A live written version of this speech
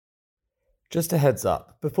Just a heads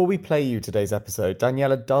up, before we play you today's episode,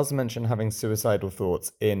 Daniella does mention having suicidal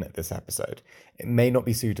thoughts in this episode. It may not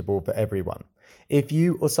be suitable for everyone. If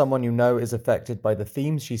you or someone you know is affected by the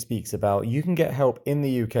themes she speaks about, you can get help in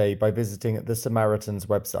the UK by visiting the Samaritans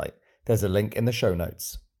website. There's a link in the show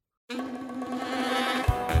notes.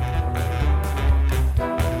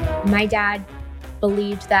 My dad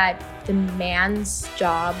believed that the man's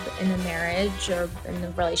job in the marriage or in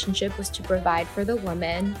the relationship was to provide for the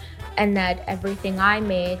woman, and that everything I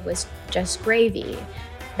made was just gravy.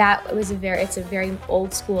 That was it's a very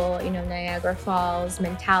old school, Niagara Falls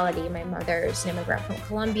mentality. My mother's an immigrant from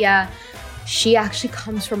Colombia. She actually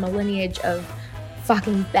comes from a lineage of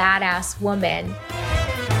fucking badass woman.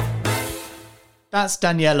 That's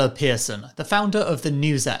Daniella Pierson, the founder of the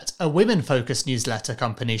Newsette, a women-focused newsletter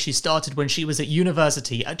company she started when she was at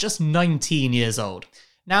university at just 19 years old.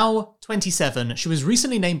 Now 27, she was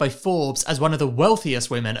recently named by Forbes as one of the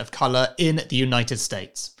wealthiest women of colour in the United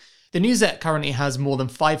States. The Newsette currently has more than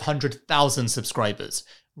 500,000 subscribers.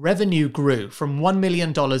 Revenue grew from $1 million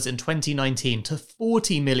in 2019 to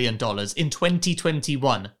 $40 million in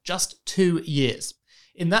 2021, just 2 years.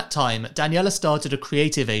 In that time, Daniella started a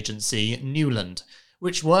creative agency, Newland,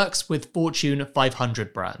 which works with Fortune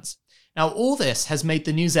 500 brands. Now, all this has made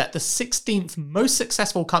the Newsette the 16th most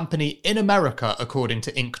successful company in America, according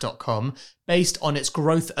to Inc.com, based on its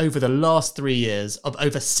growth over the last 3 years of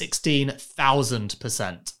over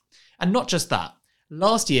 16,000%. And not just that.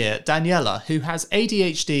 Last year, Daniella, who has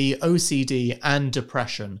ADHD, OCD, and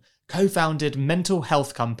depression, co-founded mental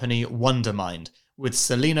health company Wondermind with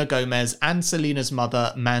Selena Gomez and Selena's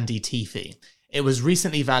mother, Mandy Teefey. It was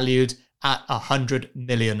recently valued at $100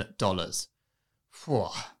 million. Phew.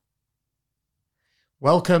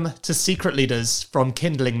 Welcome to Secret Leaders from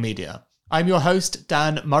Kindling Media. I'm your host,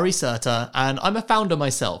 Dan Murray-Serter, and I'm a founder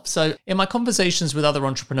myself. So in my conversations with other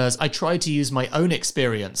entrepreneurs, I try to use my own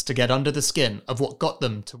experience to get under the skin of what got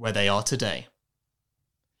them to where they are today.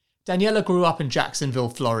 Daniella grew up in Jacksonville,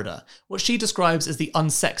 Florida, what she describes as the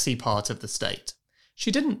unsexy part of the state. She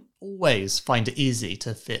didn't always find it easy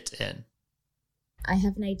to fit in. I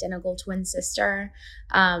have an identical twin sister,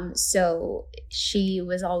 so she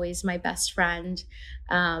was always my best friend.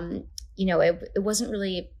 It wasn't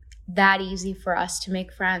really that easy for us to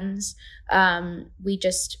make friends. We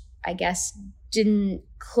just, I guess, didn't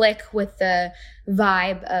click with the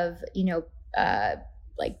vibe of,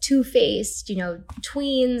 like two-faced,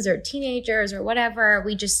 tweens or teenagers or whatever.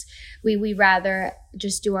 We rather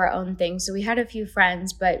just do our own thing. So we had a few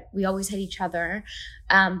friends, but we always had each other.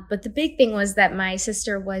 But the big thing was that my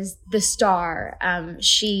sister was the star.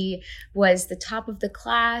 She was the top of the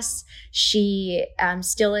class. She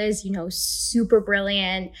still is, super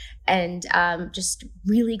brilliant and just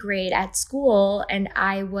really great at school. And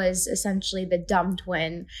I was essentially the dumb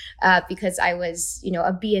twin because I was,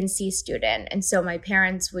 a B and C student. And so my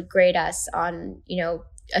parents would grade us on,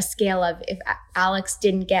 a scale of if Alex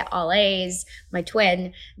didn't get all A's, my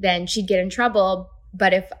twin, then she'd get in trouble.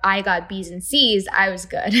 But if I got B's and C's, I was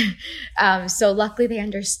good. So luckily they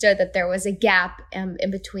understood that there was a gap in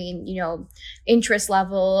between, interest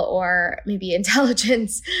level or maybe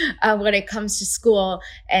intelligence when it comes to school.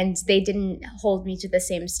 And they didn't hold me to the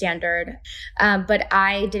same standard. But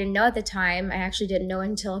I didn't know at the time. I actually didn't know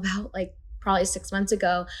until about probably 6 months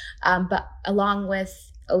ago. But along with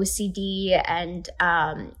OCD and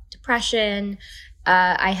depression,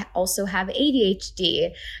 I also have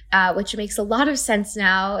ADHD, which makes a lot of sense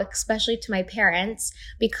now, especially to my parents,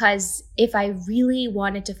 because if I really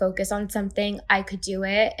wanted to focus on something, I could do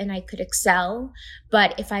it and I could excel.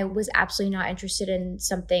 But if I was absolutely not interested in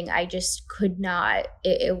something, I just could not.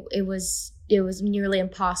 It was nearly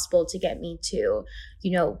impossible to get me to,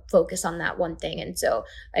 focus on that one thing. And so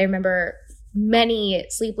I remember many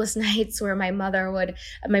sleepless nights where my mother,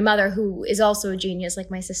 who is also a genius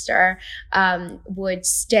like my sister, would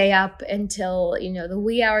stay up until, the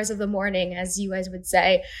wee hours of the morning, as you guys would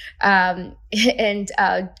say, and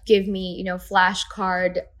give me,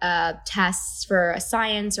 flashcard tests for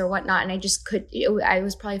science or whatnot. And I just I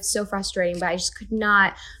was probably so frustrating, but I just could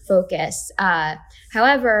not focus.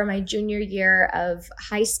 However, my junior year of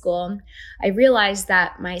high school, I realized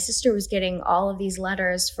that my sister was getting all of these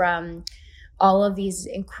letters from all of these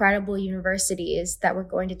incredible universities that were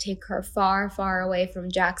going to take her far, far away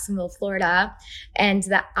from Jacksonville, Florida, and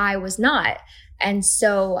that I was not. And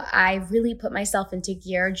so I really put myself into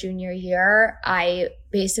gear junior year. I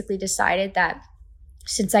basically decided that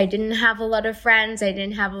since I didn't have a lot of friends, I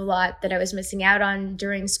didn't have a lot that I was missing out on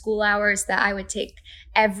during school hours, that I would take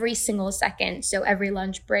every single second. So every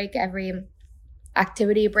lunch break, every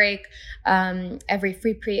activity break, every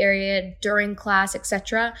free period, during class,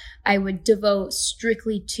 etc., I would devote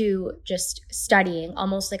strictly to just studying,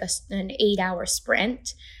 almost like an 8-hour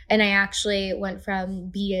sprint. And I actually went from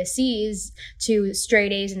B to C's to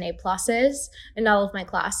straight A's and A pluses in all of my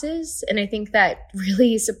classes. And I think that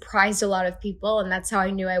really surprised a lot of people. And that's how I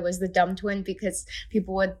knew I was the dumb twin, because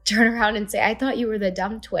people would turn around and say, I thought you were the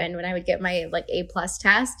dumb twin, when I would get my like A plus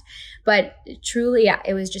test. But truly,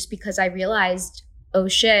 it was just because I realized, oh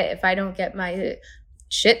shit, if I don't get my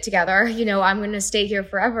shit together, I'm going to stay here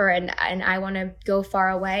forever, and I want to go far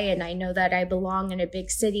away, and I know that I belong in a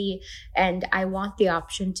big city, and I want the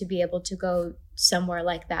option to be able to go somewhere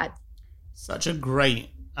like that. Such a great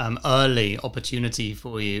early opportunity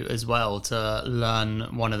for you as well to learn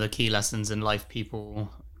one of the key lessons in life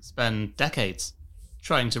people spend decades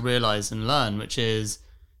trying to realize and learn, which is,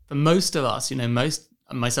 for most of us, most,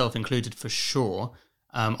 myself included for sure,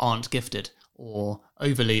 aren't gifted or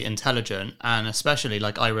overly intelligent. And especially,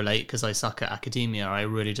 like, I relate because I suck at academia. I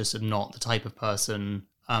really just am not the type of person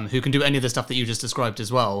who can do any of the stuff that you just described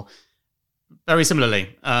as well. Very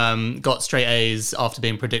similarly, got straight A's after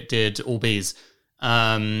being predicted all B's.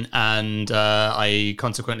 I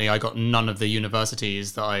got none of the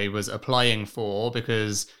universities that I was applying for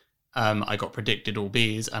because I got predicted all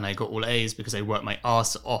B's, and I got all A's because I worked my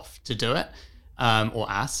ass off to do it, or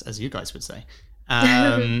ass, as you guys would say.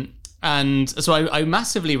 And so I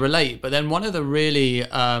massively relate. But then one of the really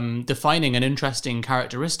defining and interesting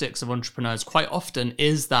characteristics of entrepreneurs quite often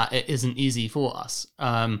is that it isn't easy for us.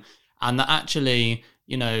 And that actually,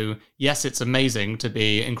 yes, it's amazing to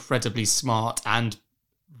be incredibly smart and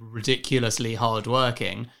ridiculously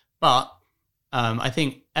hardworking, but I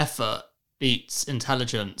think effort beats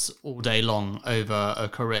intelligence all day long over a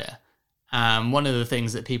career. One of the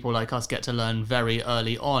things that people like us get to learn very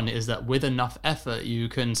early on is that with enough effort, you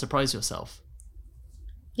can surprise yourself.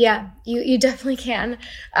 Yeah, you definitely can.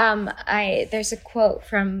 There's a quote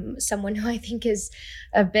from someone who I think is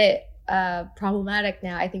a bit problematic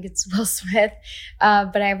now. I think it's Will Smith.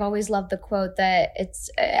 But I've always loved the quote that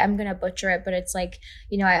I'm going to butcher it, but it's like,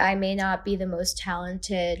 I may not be the most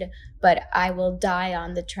talented, but I will die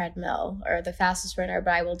on the treadmill, or the fastest runner,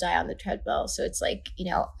 but I will die on the treadmill. So it's like,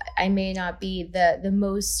 I may not be the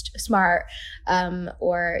most smart,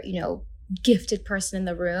 or, gifted person in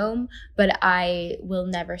the room, but I will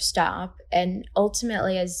never stop. And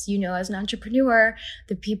ultimately, as as an entrepreneur,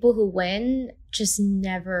 the people who win just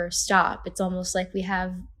never stop. It's almost like we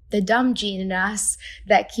have the dumb gene in us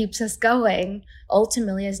that keeps us going.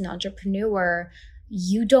 Ultimately, as an entrepreneur,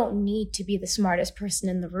 you don't need to be the smartest person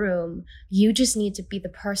in the room. You just need to be the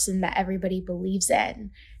person that everybody believes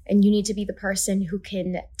in. And you need to be the person who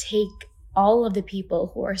can take all of the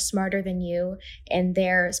people who are smarter than you in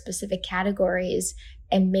their specific categories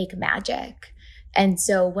and make magic. And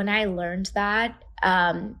so when I learned that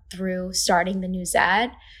through starting the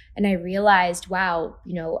Newsette, and I realized, wow,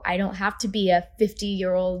 I don't have to be a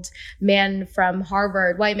 50-year-old man from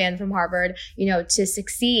Harvard, white man from Harvard, to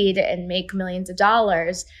succeed and make millions of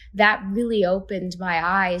dollars. That really opened my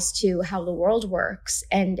eyes to how the world works.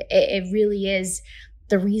 And it really is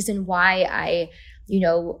the reason why I,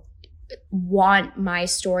 want my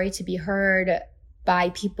story to be heard by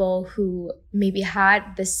people who maybe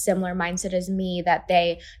had this similar mindset as me, that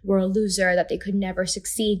they were a loser, that they could never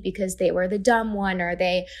succeed because they were the dumb one, or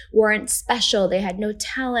they weren't special, they had no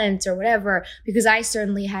talent or whatever, because I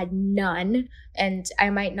certainly had none. And I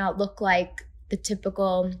might not look like the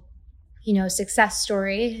typical success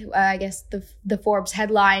story. I guess the Forbes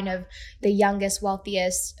headline of the youngest,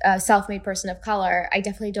 wealthiest, self-made person of color. I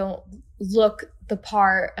definitely don't look the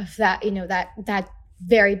part of that, that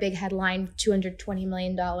very big headline, $220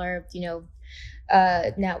 million,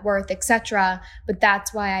 net worth, etc. But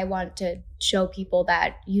that's why I want to show people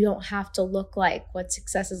that you don't have to look like what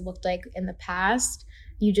success has looked like in the past.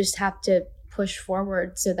 You just have to push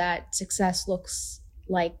forward so that success looks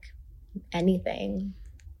like anything.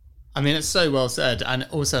 I mean, it's so well said, and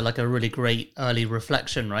also like a really great early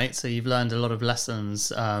reflection, right? So you've learned a lot of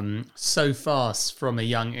lessons so fast from a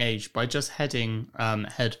young age by just heading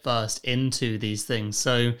head first into these things.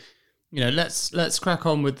 So, let's crack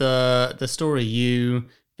on with the story. You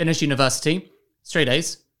finished university, straight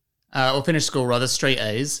A's, or finished school rather, straight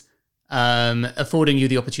A's, affording you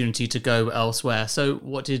the opportunity to go elsewhere. So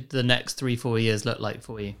what did the next 3-4 years look like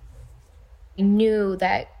for you? I knew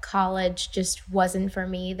that college just wasn't for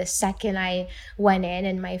me the second I went in,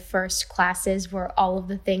 and my first classes were all of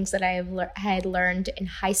the things that I had learned in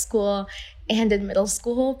high school and in middle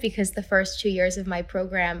school, because the first 2 years of my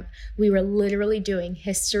program, we were literally doing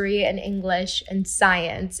history and English and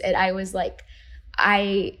science. And I was like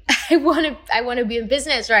I want to be in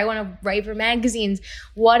business, or I want to write for magazines.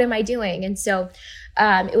 What am I doing? And so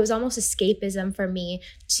it was almost escapism for me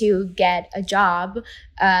to get a job.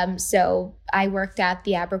 So I worked at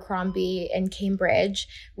the Abercrombie in Cambridge,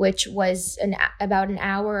 which was about an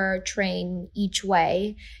hour train each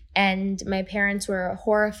way. And my parents were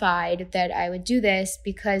horrified that I would do this,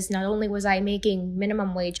 because not only was I making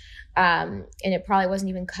minimum wage, and it probably wasn't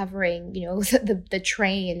even covering, the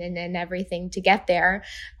train and everything to get there.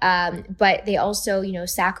 But they also,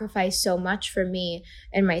 sacrificed so much for me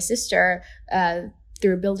and my sister,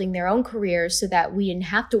 through building their own careers, so that we didn't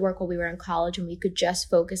have to work while we were in college, and we could just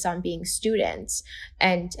focus on being students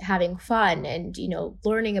and having fun and,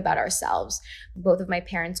 learning about ourselves. Both of my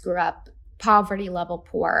parents grew up poverty level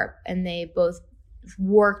poor, and they both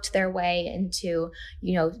worked their way into,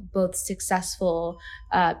 both successful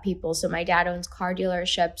people. So my dad owns car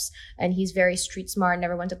dealerships, and he's very street smart,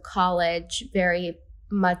 never went to college, very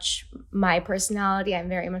much my personality. I'm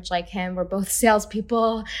very much like him. We're both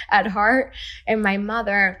salespeople at heart. And my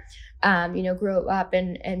mother, grew up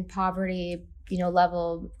in poverty,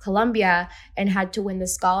 level Columbia, and had to win the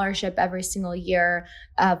scholarship every single year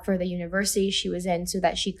for the university she was in, so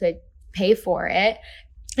that she could pay for it.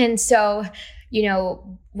 And so,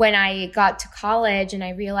 when I got to college and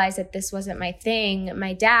I realized that this wasn't my thing,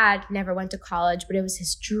 my dad never went to college, but it was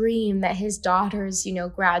his dream that his daughters,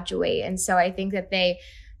 graduate. And so I think that they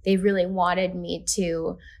really wanted me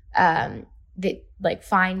to,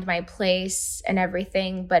 find my place and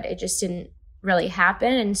everything, but it just didn't really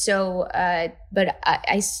happen. And so, but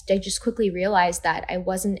I just quickly realized that I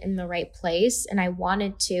wasn't in the right place, and I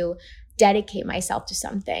wanted to dedicate myself to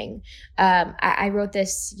something. I wrote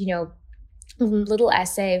this, little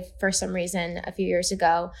essay for some reason a few years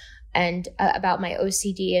ago, and about my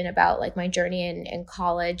OCD and about my journey in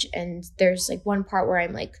college. And there's one part where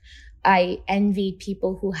I'm I envied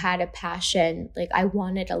people who had a passion. I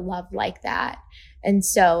wanted a love like that. And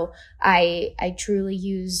so I truly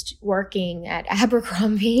used working at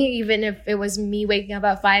Abercrombie, even if it was me waking up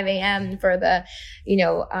at 5 a.m. for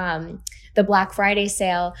the Black Friday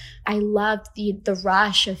sale. I loved the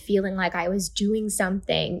rush of feeling like I was doing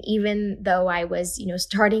something, even though I was,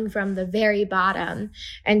 starting from the very bottom.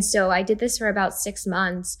 And so I did this for about 6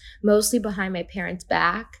 months, mostly behind my parents'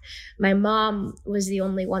 back. My mom was the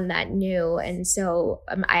only one that knew. And so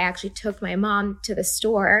I actually took my mom to the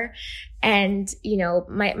store, and,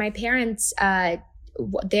 my parents, they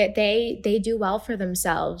do well for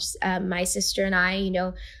themselves. My sister and I,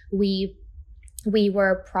 we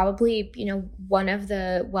were probably, one of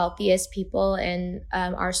the wealthiest people in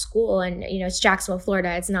our school. And, it's Jacksonville,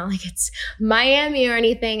 Florida. It's not like it's Miami or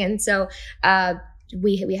anything. And so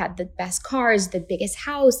we had the best cars, the biggest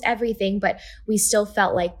house, everything, but we still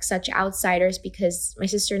felt like such outsiders, because my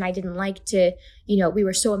sister and I didn't like to, we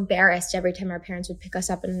were so embarrassed every time our parents would pick us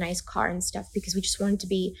up in a nice car and stuff, because we just wanted to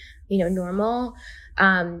be, normal.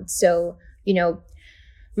 So,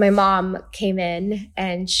 my mom came in,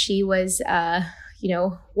 and she was,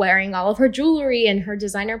 wearing all of her jewelry and her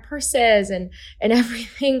designer purses and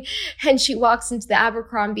everything. And she walks into the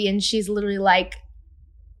Abercrombie, and she's literally like,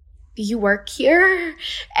 "You work here?"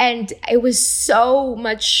 And it was so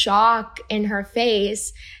much shock in her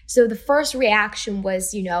face. So the first reaction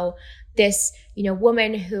was, this,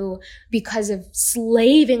 woman who, because of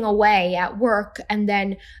slaving away at work and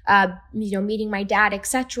then, meeting my dad,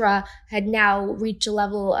 etc., had now reached a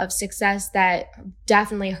level of success that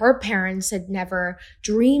definitely her parents had never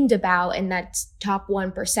dreamed about, and that's top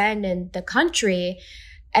 1% in the country.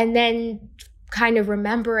 And then kind of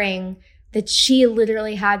remembering that she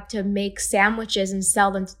literally had to make sandwiches and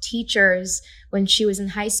sell them to teachers when she was in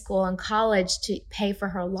high school and college to pay for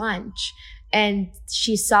her lunch. And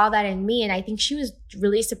she saw that in me, and I think she was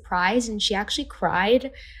really surprised, and she actually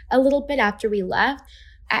cried a little bit after we left.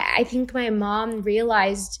 I think my mom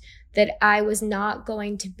realized that I was not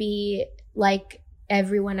going to be like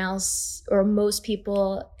everyone else or most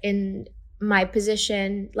people in my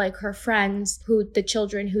position, like her friends, the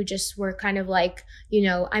children who just were kind of like,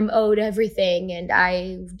 I'm owed everything and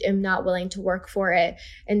I am not willing to work for it.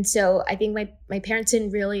 And so I think my parents didn't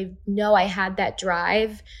really know I had that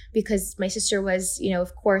drive, because my sister was,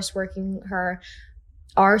 of course, working her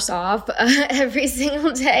arse off every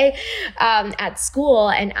single day at school,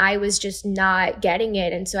 and I was just not getting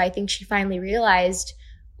it. And so I think she finally realized,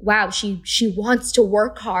 wow, she wants to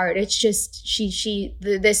work hard. It's just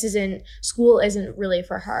school isn't really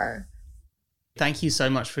for her. Thank you so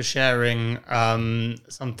much for sharing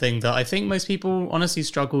something that I think most people honestly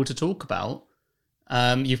struggle to talk about.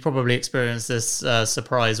 You've probably experienced this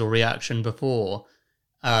surprise or reaction before,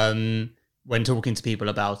 when when talking to people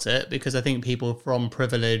about it, because I think people from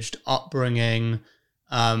privileged upbringing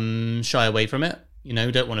shy away from it.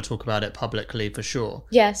 Don't want to talk about it publicly for sure.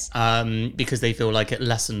 Yes. Because they feel like it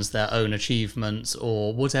lessens their own achievements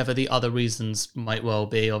or whatever the other reasons might well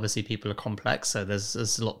be. Obviously, people are complex, so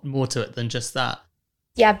there's a lot more to it than just that.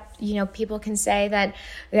 Yeah, people can say that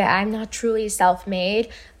I'm not truly self-made,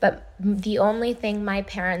 but the only thing my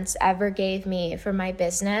parents ever gave me for my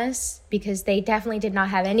business, because they definitely did not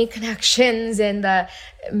have any connections in the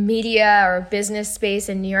media or business space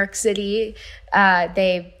in New York City.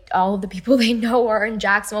 All of the people they know are in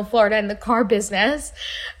Jacksonville, Florida, in the car business.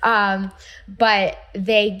 But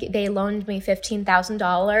they loaned me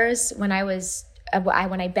 $15,000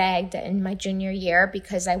 when I begged in my junior year,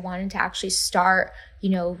 because I wanted to actually start,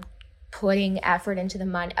 putting effort into the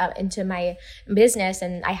money, into my business.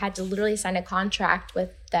 And I had to literally sign a contract with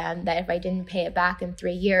them that if I didn't pay it back in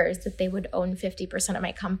 3 years, that they would own 50% of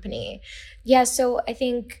my company. Yeah. So I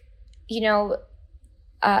think,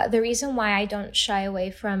 the reason why I don't shy away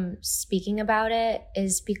from speaking about it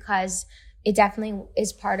is because it definitely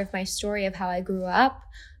is part of my story of how I grew up.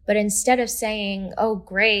 But instead of saying, oh,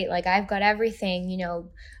 great, like I've got everything,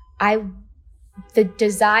 the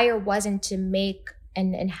desire wasn't to make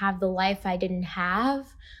and have the life I didn't have.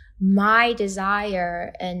 My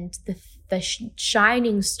desire and the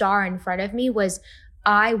shining star in front of me was,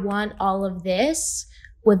 I want all of this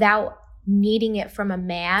without needing it from a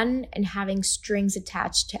man and having strings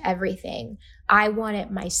attached to everything. I want it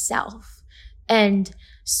myself. And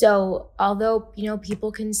so although,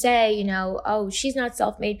 people can say, oh, she's not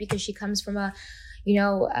self-made because she comes from a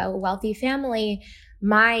wealthy family.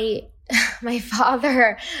 My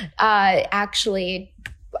father actually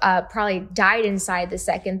probably died inside the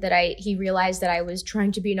second that he realized that I was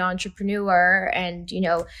trying to be an entrepreneur, and,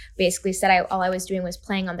 basically said all I was doing was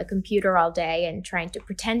playing on the computer all day and trying to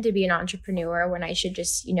pretend to be an entrepreneur when I should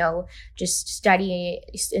just study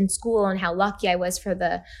in school, and how lucky I was for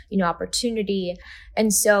the, opportunity.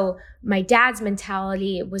 And so my dad's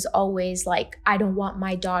mentality was always like, I don't want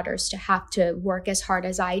my daughters to have to work as hard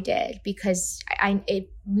as I did, because it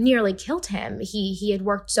nearly killed him. He had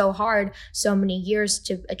worked so hard so many years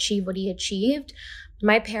to achieve what he achieved.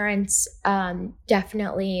 My parents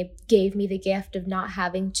definitely gave me the gift of not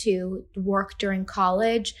having to work during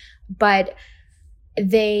college, but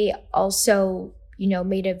they also,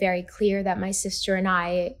 made it very clear that my sister and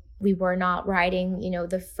I, we were not riding,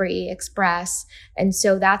 the free express. And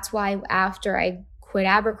so that's why after I quit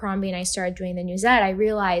Abercrombie and I started doing the Newsette, I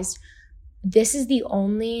realized this is the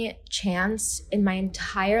only chance in my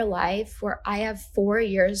entire life where I have 4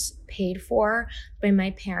 years paid for by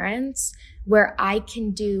my parents, where I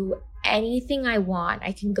can do anything I want.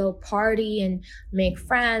 I can go party and make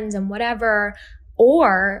friends and whatever,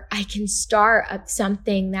 or I can start up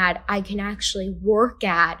something that I can actually work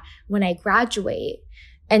at when I graduate.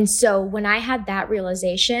 And so when I had that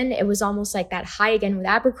realization, it was almost like that high again with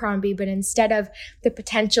Abercrombie, but instead of the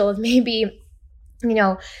potential of maybe,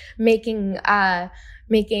 making a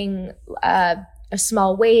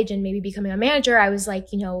small wage and maybe becoming a manager, I was like,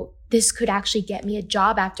 this could actually get me a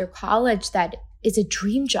job after college that is a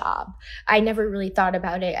dream job. I never really thought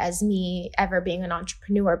about it as me ever being an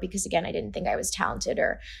entrepreneur, because again, I didn't think I was talented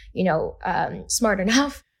or, smart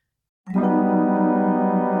enough.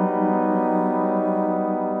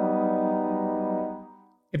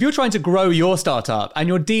 If you're trying to grow your startup and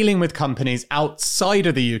you're dealing with companies outside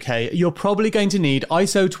of the UK, you're probably going to need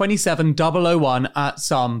ISO 27001 at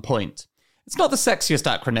some point. It's not the sexiest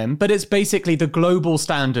acronym, but it's basically the global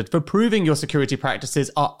standard for proving your security practices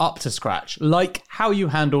are up to scratch, like how you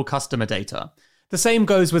handle customer data. The same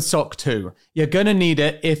goes with SOC 2. You're going to need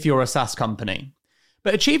it if you're a SaaS company.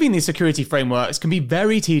 But achieving these security frameworks can be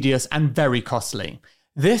very tedious and very costly.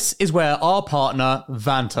 This is where our partner,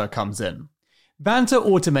 Vanta, comes in. Vanta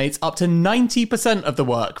automates up to 90% of the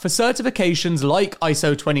work for certifications like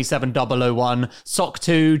ISO 27001, SOC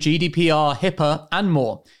 2, GDPR, HIPAA, and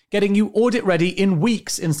more, getting you audit ready in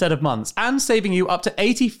weeks instead of months, and saving you up to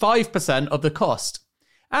 85% of the cost.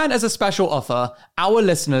 And as a special offer, our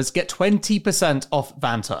listeners get 20% off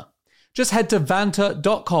Vanta. Just head to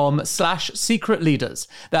vanta.com/secretleaders.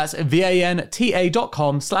 That's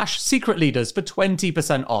VANTA.com/secretleaders for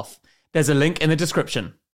 20% off. There's a link in the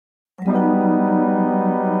description.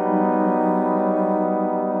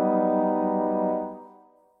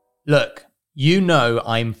 Look,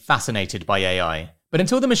 I'm fascinated by AI, but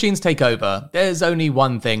until the machines take over, there's only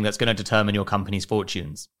one thing that's going to determine your company's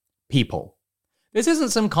fortunes: people. This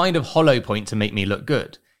isn't some kind of hollow point to make me look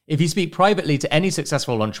good. If you speak privately to any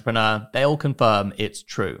successful entrepreneur, they'll confirm it's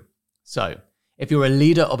true. So, If you're a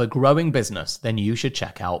leader of a growing business, then you should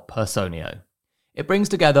check out Personio. It brings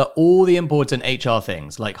together all the important HR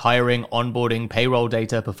things like hiring, onboarding, payroll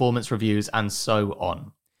data, performance reviews, and so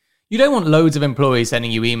on. You don't want loads of employees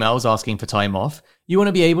sending you emails asking for time off. You want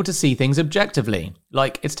to be able to see things objectively,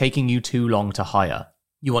 like it's taking you too long to hire.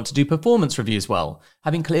 You want to do performance reviews well,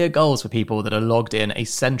 having clear goals for people that are logged in a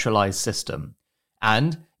centralized system.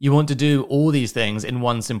 And you want to do all these things in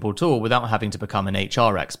one simple tool without having to become an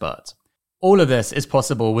HR expert. All of this is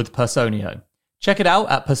possible with Personio. Check it out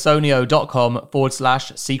at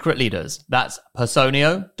personio.com/secret leaders. That's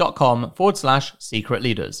personio.com/secret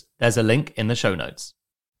leaders. There's a link in the show notes.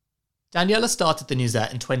 Daniella started the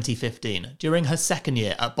Newsette in 2015 during her second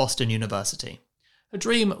year at Boston University. Her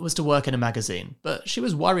dream was to work in a magazine, but she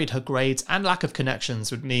was worried her grades and lack of connections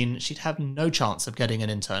would mean she'd have no chance of getting an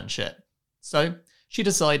internship. So she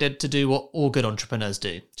decided to do what all good entrepreneurs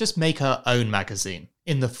do, just make her own magazine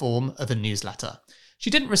in the form of a newsletter. She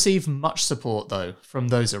didn't receive much support, though, from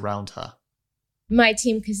those around her. My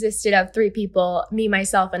team consisted of 3 people, me,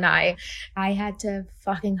 myself, and I. I had to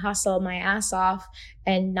fucking hustle my ass off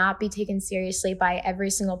and not be taken seriously by every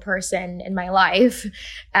single person in my life,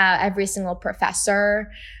 every single professor.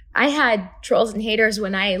 I had trolls and haters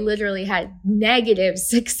when I literally had negative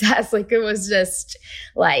success. Like, it was just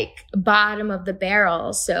like bottom of the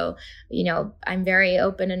barrel. So, I'm very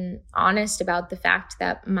open and honest about the fact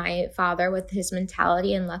that my father, with his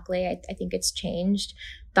mentality, and luckily I think it's changed,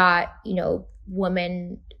 thought,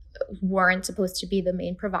 women weren't supposed to be the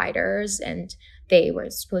main providers and they were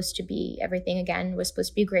supposed to be, everything again was supposed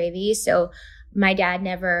to be gravy. So my dad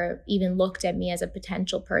never even looked at me as a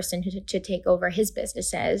potential person to take over his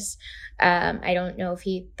businesses. I don't know if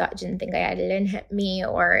he didn't think I had it in me,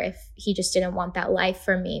 or if he just didn't want that life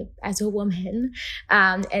for me as a woman.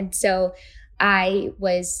 And so I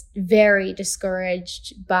was very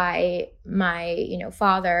discouraged by my,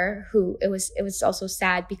 father, who it was also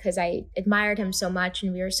sad because I admired him so much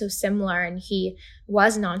and we were so similar, and he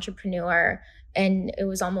was an entrepreneur. And it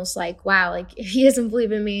was almost like, wow, like, if he doesn't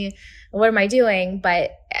believe in me, what am I doing?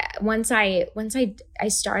 But once I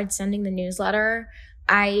started sending the newsletter,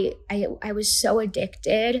 I was so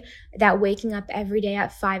addicted that waking up every day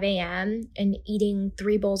at 5 a.m. and eating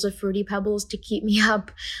 3 bowls of Fruity Pebbles to keep me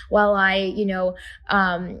up while I,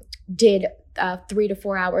 did 3 to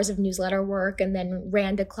 4 hours of newsletter work and then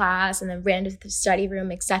ran to class and then ran to the study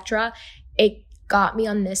room, etc. It got me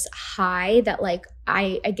on this high that, like,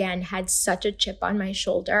 I, again, had such a chip on my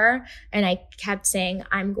shoulder, and I kept saying,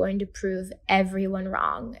 I'm going to prove everyone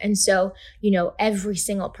wrong. And so, every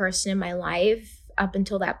single person in my life up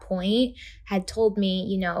until that point had told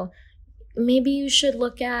me, maybe you should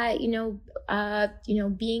look at,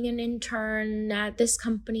 being an intern at this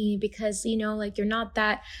company because, like, you're not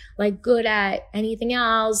that, like, good at anything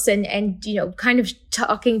else. And, kind of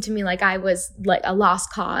talking to me like I was like a lost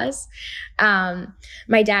cause.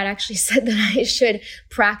 My dad actually said that I should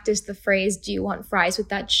practice the phrase, "Do you want fries with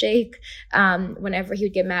that shake?" Whenever he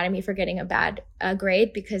would get mad at me for getting a bad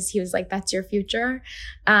grade, because he was like, that's your future.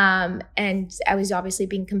 And I was obviously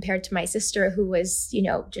being compared to my sister, who was,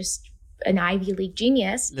 just an Ivy League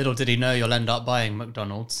genius. Little did he know you'll end up buying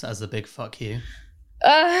McDonald's as a big fuck you.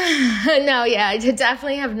 No, yeah, I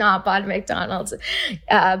definitely have not bought McDonald's,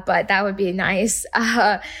 but that would be nice.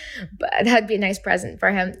 But that'd be a nice present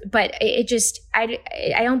for him. But I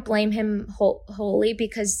don't blame him wholly,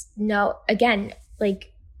 because again, like,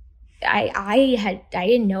 I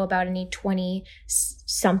didn't know about any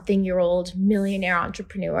 20-something-year-old millionaire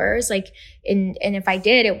entrepreneurs. Like, and if I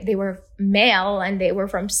did, they were male and they were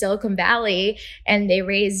from Silicon Valley and they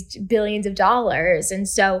raised billions of dollars. And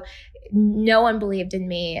so no one believed in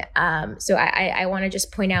me. So I want to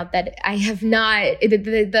just point out that I have not,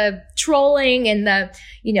 the trolling and the,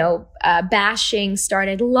 bashing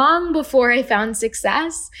started long before I found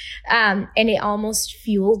success. And it almost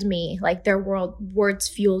fueled me, like their words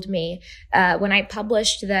fueled me. When I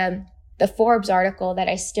published the Forbes article that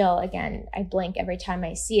I still, again, I blink every time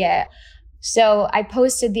I see it. So I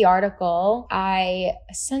posted the article. I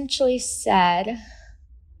essentially said,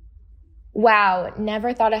 wow,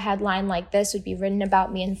 never thought a headline like this would be written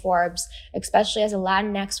about me in Forbes, especially as a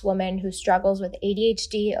Latinx woman who struggles with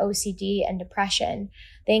ADHD, OCD, and depression.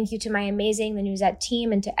 Thank you to my amazing The Newsette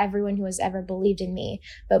team and to everyone who has ever believed in me.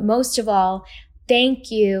 But most of all, thank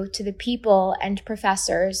you to the people and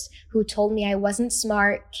professors who told me I wasn't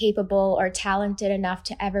smart, capable, or talented enough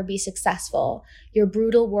to ever be successful. Your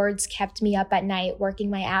brutal words kept me up at night working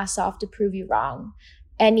my ass off to prove you wrong.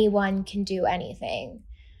 Anyone can do anything.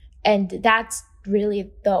 And that's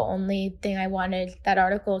really the only thing I wanted that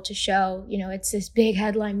article to show. You know, it's this big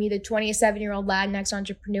headline, me, the 27-year-old Latinx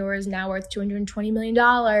entrepreneur is now worth $220 million.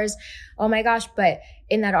 Oh my gosh. But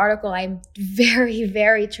in that article, I'm very,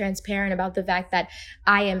 very transparent about the fact that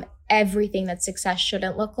I am everything that success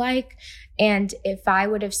shouldn't look like. And if I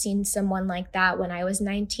would have seen someone like that when I was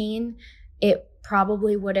 19, it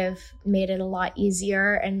probably would have made it a lot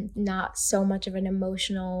easier and not so much of an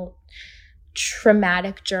emotional,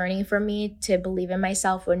 traumatic journey for me to believe in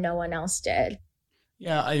myself when no one else did.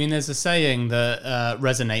 Yeah, I mean, there's a saying that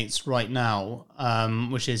resonates right now,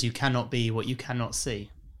 which is you cannot be what you cannot see.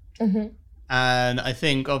 Mm-hmm. And I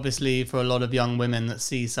think obviously for a lot of young women that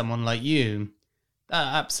see someone like you, that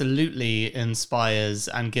absolutely inspires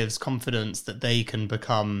and gives confidence that they can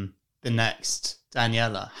become the next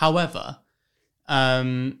Daniella. However,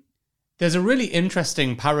 there's a really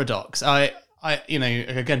interesting paradox. I you know,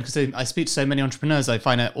 again, because I speak to so many entrepreneurs, I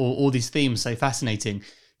find all these themes so fascinating.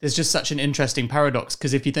 There's just such an interesting paradox,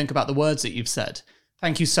 because if you think about the words that you've said,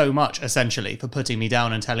 thank you so much, essentially, for putting me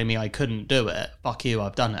down and telling me I couldn't do it. Fuck you,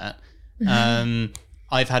 I've done it.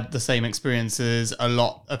 I've had the same experiences a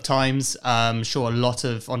lot of times. I'm sure a lot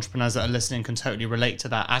of entrepreneurs that are listening can totally relate to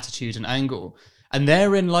that attitude and angle. And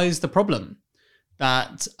therein lies the problem,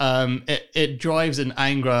 that it drives an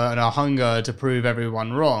anger and a hunger to prove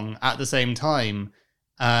everyone wrong. At the same time,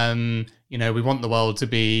 you know, we want the world to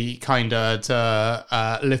be kinder,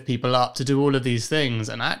 to lift people up, to do all of these things.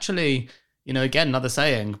 And actually, you know, again, another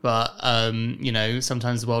saying, but, you know,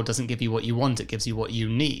 sometimes the world doesn't give you what you want, it gives you what you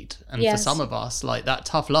need. And Yes. for some of us, like that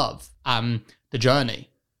tough love, the journey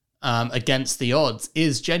against the odds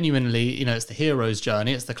is genuinely, you know, it's the hero's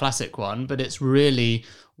journey, it's the classic one, but it's really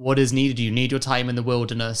what is needed. You need your time in the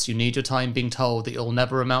wilderness. You need your time being told that you'll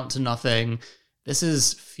never amount to nothing. This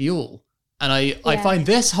is fuel. And I find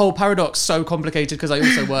this whole paradox so complicated, because I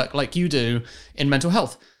also work like you do in mental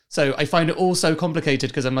health. So I find it all so complicated,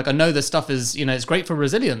 because I'm like, I know this stuff is, you know, it's great for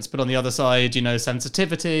resilience, but on the other side, you know,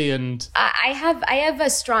 sensitivity and... I have a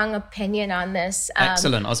strong opinion on this.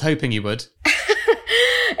 Excellent. I was hoping you would.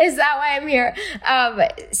 Is that why I'm here?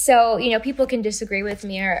 So, you know, people can disagree with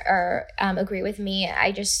me or agree with me.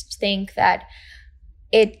 I just think that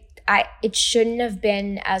it shouldn't have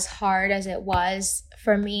been as hard as it was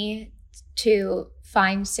for me to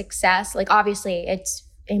find success. Like, obviously, it's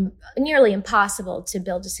nearly impossible to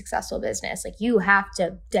build a successful business. Like, you have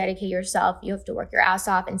to dedicate yourself, you have to work your ass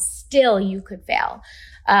off, and still you could fail.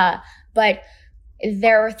 But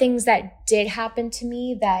there were things that did happen to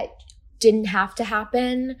me that didn't have to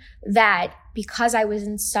happen, that because I was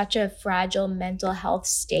in such a fragile mental health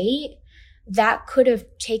state, that could have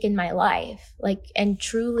taken my life. Like, and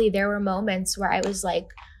truly there were moments where I was like,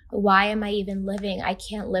 why am I even living? I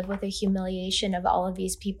can't live with the humiliation of all of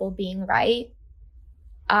these people being right.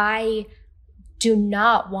 I do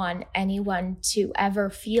not want anyone to ever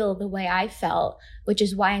feel the way I felt, which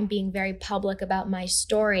is why I'm being very public about my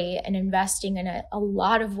story and investing in a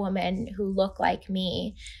lot of women who look like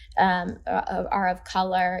me, are of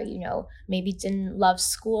color, you know, maybe didn't love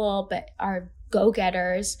school, but are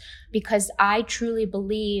go-getters, because I truly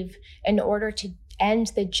believe in order to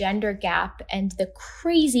end the gender gap and the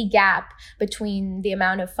crazy gap between the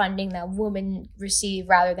amount of funding that women receive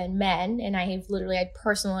rather than men. And I have literally had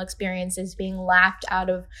personal experiences being laughed out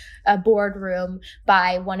of a boardroom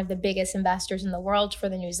by one of the biggest investors in the world for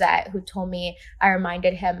the Newsette, who told me I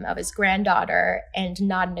reminded him of his granddaughter, and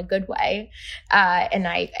not in a good way. And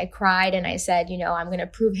I cried and I said, you know, I'm going to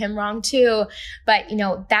prove him wrong too. But, you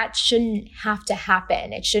know, that shouldn't have to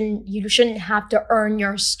happen. You shouldn't have to earn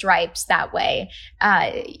your stripes that way.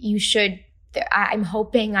 I'm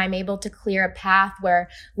hoping I'm able to clear a path where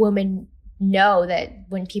women know that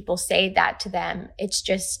when people say that to them, it's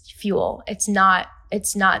just fuel. It's not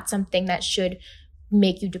something that should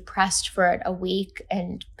make you depressed for a week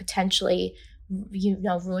and potentially, you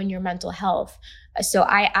know, ruin your mental health. So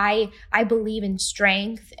I believe in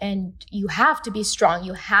strength, and you have to be strong.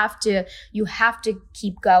 You have to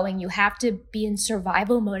keep going. You have to be in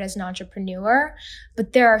survival mode as an entrepreneur.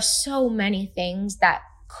 But there are so many things that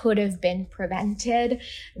could have been prevented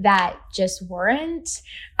that just weren't.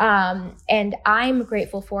 And I'm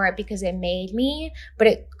grateful for it because it made me, but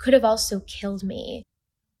it could have also killed me.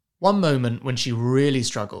 One moment when she really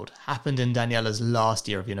struggled happened in Daniella's last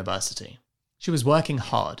year of university. She was working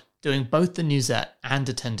hard, doing both the Newsette and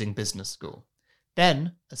attending business school.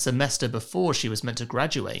 Then, a semester before she was meant to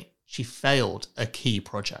graduate, she failed a key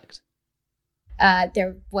project.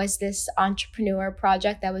 There was this entrepreneur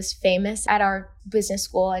project that was famous at our business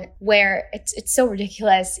school, and where it's so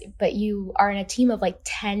ridiculous, but you are in a team of like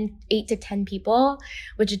 8 to 10 people,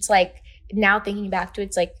 which it's like, now thinking back to it,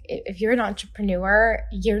 it's like, if you're an entrepreneur,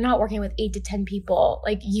 you're not working with 8 to 10 people.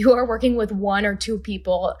 Like, you are working with 1 or 2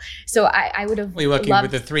 people. So I would have We're working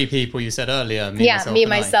with the 3 people you said earlier. Me,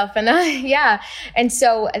 myself, and I. Yeah. And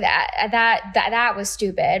so that was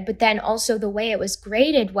stupid. But then also the way it was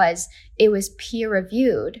graded was, it was peer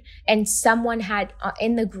reviewed, and someone had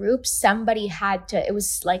in the group, somebody had to, it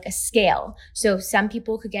was like a scale. So some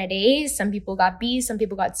people could get A's, some people got B's, some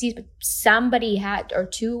people got C's, but somebody had, or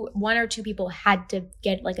 1 or 2 people had to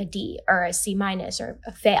get like a D or a C minus or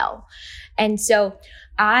a fail. And so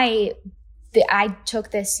I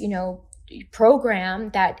took this,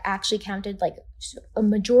 program that actually counted like a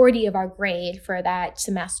majority of our grade for that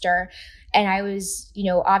semester. And I was,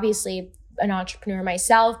 obviously an entrepreneur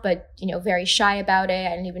myself, but, very shy about it. I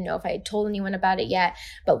didn't even know if I had told anyone about it yet,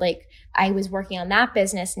 but like, I was working on that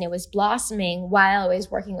business and it was blossoming while I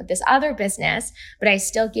was working with this other business, but I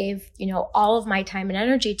still gave, all of my time and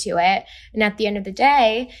energy to it. And at the end of the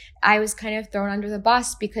day, I was kind of thrown under the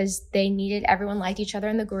bus because everyone liked each other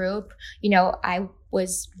in the group. I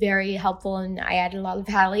was very helpful and I added a lot of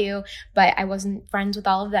value, but I wasn't friends with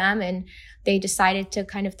all of them. And they decided to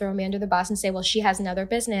kind of throw me under the bus and say, well, she has another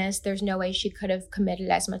business. There's no way she could have committed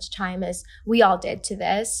as much time as we all did to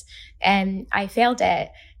this. And I failed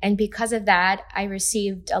it. And because of that, I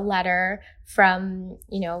received a letter from,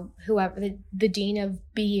 whoever, the dean of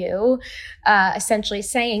BU, essentially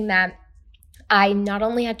saying that I not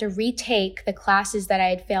only had to retake the classes that I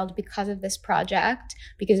had failed because of this project,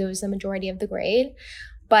 because it was the majority of the grade,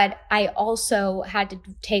 but I also had to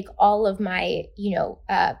take all of my,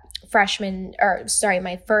 my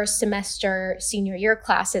first semester senior year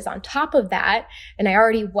classes on top of that. And I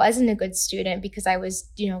already wasn't a good student because I was,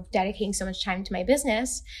 dedicating so much time to my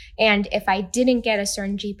business. And if I didn't get a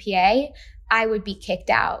certain GPA, I would be kicked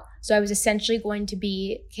out. So I was essentially going to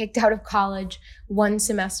be kicked out of college 1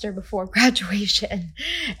 semester before graduation.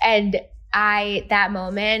 And that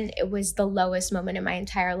moment, it was the lowest moment in my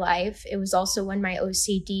entire life. It was also when my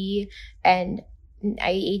OCD and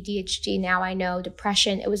ADHD, now I know,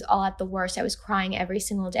 depression, it was all at the worst. I was crying every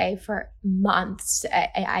single day for months.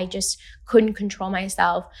 I just couldn't control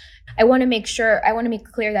myself. I want to make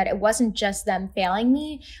clear that it wasn't just them failing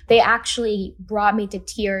me. They actually brought me to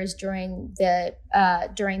tears during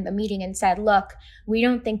the meeting and said, look, we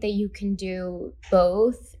don't think that you can do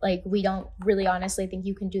both. Like, we don't really honestly think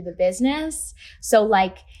you can do the business. So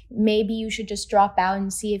like, maybe you should just drop out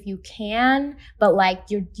and see if you can, but like,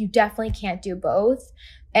 you definitely can't do both.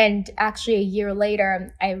 And actually a year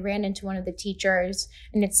later, I ran into one of the teachers,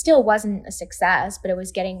 and it still wasn't a success, but it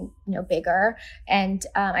was getting, bigger. And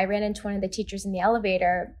I ran into one of the teachers in the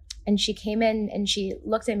elevator, and she came in and she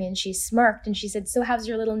looked at me and she smirked and she said, so how's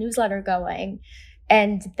your little newsletter going?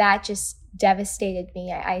 And that just devastated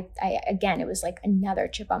me. I again, it was like another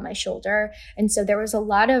chip on my shoulder. And so there was a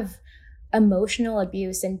lot of emotional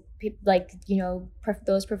abuse and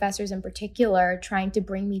those professors in particular trying to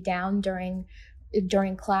bring me down during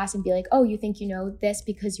class and be like, oh, you think you know this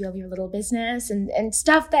because you have your little business and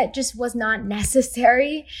stuff that just was not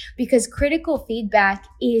necessary, because critical feedback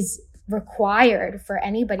is required for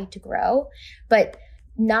anybody to grow, but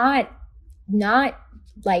not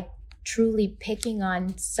like truly picking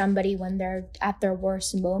on somebody when they're at their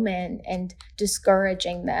worst moment and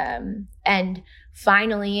discouraging them. And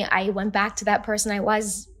finally, I went back to that person I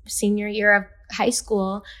was senior year of high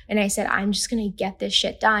school, and I said, I'm just going to get this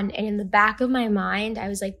shit done. And in the back of my mind, I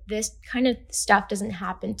was like, this kind of stuff doesn't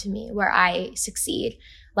happen to me where I succeed.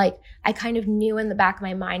 Like, I kind of knew in the back of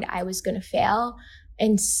my mind I was going to fail,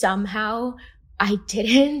 and somehow I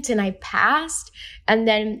didn't, and I passed. And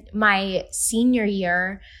then my senior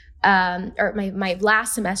year, or my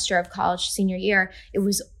last semester of college, senior year, it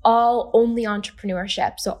was all only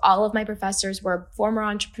entrepreneurship. So all of my professors were former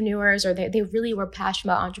entrepreneurs, or they really were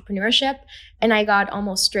passionate about entrepreneurship. And I got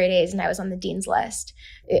almost straight A's, and I was on the dean's list.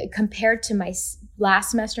 Compared to my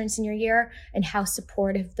last semester in senior year and how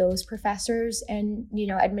supportive those professors and,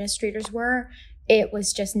 administrators were, it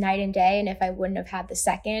was just night and day. And if I wouldn't have had the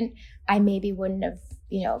second, I maybe wouldn't have,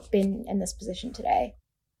 been in this position today.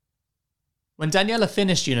 When Daniella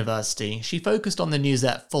finished university, she focused on the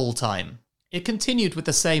Newsette full-time. It continued with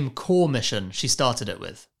the same core mission she started it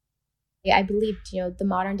with. I believed, the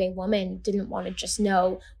modern day woman didn't want to just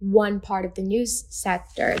know one part of the news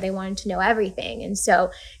sector. They wanted to know everything. And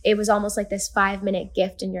so it was almost like this 5-minute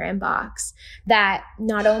gift in your inbox that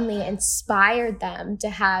not only inspired them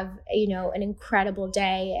to have, an incredible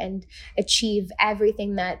day and achieve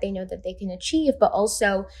everything that they know that they can achieve, but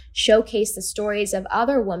also showcase the stories of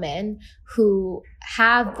other women who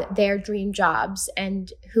have their dream jobs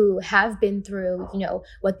and who have been through,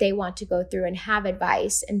 what they want to go through and have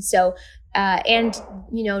advice. And so And,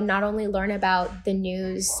 not only learn about the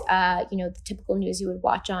news, the typical news you would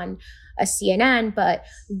watch on a CNN, but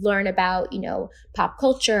learn about, pop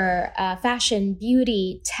culture, fashion,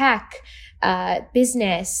 beauty, tech,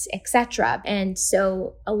 business, etc. And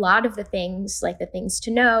so a lot of the things, like the things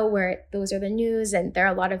to know, where those are the news, and there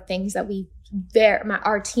are a lot of things that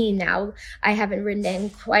our team now, I haven't written in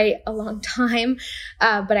quite a long time,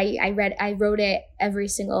 but I wrote it every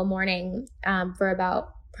single morning for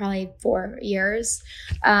about probably 4 years,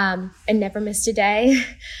 and never missed a day.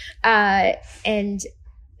 And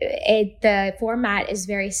the format is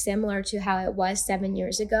very similar to how it was 7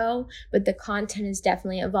 years ago, but the content has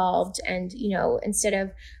definitely evolved. And, instead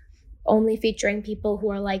of only featuring people who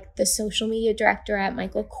are like the social media director at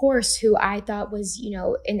Michael Kors, who I thought was,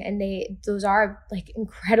 those are like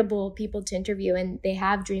incredible people to interview, and they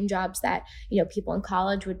have dream jobs that, people in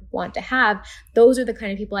college would want to have. Those are the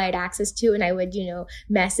kind of people I had access to, and I would,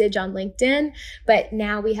 message on LinkedIn. But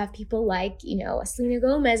now we have people like, Selena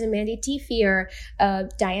Gomez and Mandy Teefey, or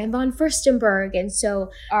Diane von Furstenberg. And so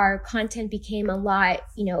our content became a lot,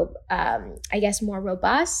 I guess more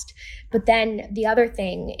robust. But then the other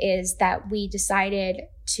thing is that we decided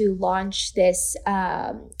to launch this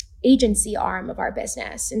agency arm of our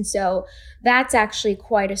business. And so that's actually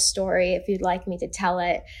quite a story. If you'd like me to tell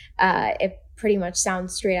it, it pretty much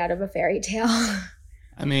sounds straight out of a fairy tale.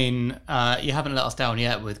 I mean, you haven't let us down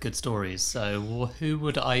yet with good stories. So who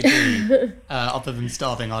would I be, other than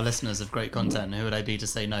starving our listeners of great content? Who would I be to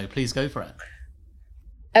say no? Please go for it.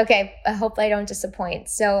 Okay, I hope I don't disappoint.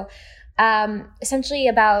 So essentially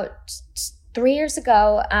about 3 years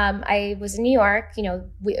ago, I was in New York.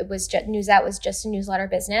 Newsette was just a newsletter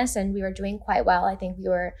business, and we were doing quite well. I think we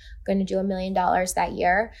were going to do $1 million that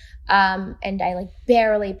year. And I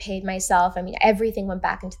barely paid myself. I mean, everything went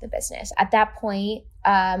back into the business. At that point,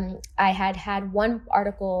 I had one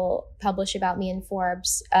article published about me in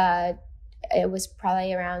Forbes. It was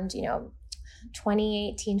probably around,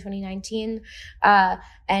 2018, 2019.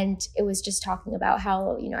 And it was just talking about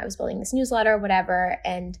how, I was building this newsletter, whatever.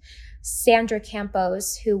 And Sandra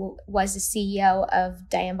Campos, who was the CEO of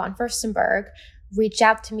Diane von Furstenberg, reached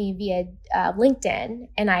out to me via LinkedIn.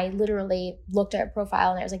 And I literally looked at her profile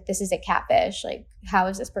and I was like, this is a catfish. Like, how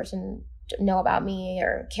does this person know about me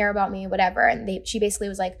or care about me, whatever? And she basically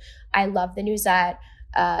was like, I love the Newsette.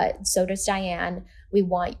 So does Diane. We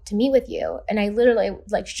want to meet with you. And I literally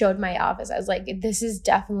showed my office. I was like, this is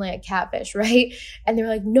definitely a catfish, right? And they were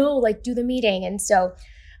like, no, do the meeting. And so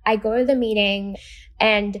I go to the meeting,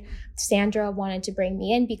 and Sandra wanted to bring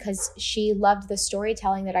me in because she loved the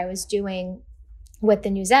storytelling that I was doing with the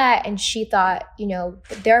Newsette. And she thought,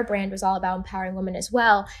 their brand was all about empowering women as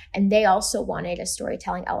well. And they also wanted a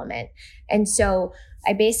storytelling element. And so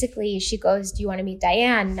she goes, do you want to meet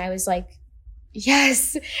Diane? And I was like,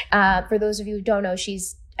 yes. For those of you who don't know,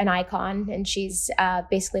 she's an icon, and she's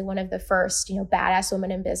basically one of the first, badass women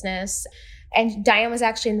in business. And Diane was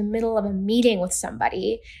actually in the middle of a meeting with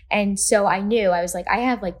somebody. And so I was like, I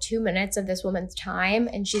have 2 minutes of this woman's time,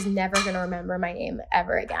 and she's never going to remember my name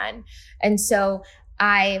ever again. And so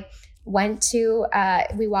I went to,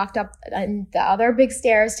 we walked up the other big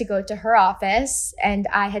stairs to go to her office. And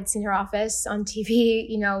I had seen her office on TV,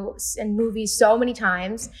 in movies so many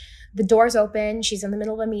times. The door's open, she's in the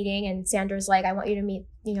middle of a meeting, and Sandra's like, I want you to meet,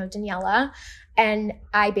 Daniella. And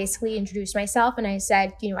I basically introduced myself, and I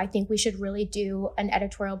said, I think we should really do an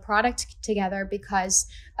editorial product together because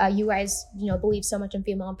you guys, believe so much in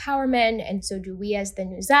female empowerment, and so do we as the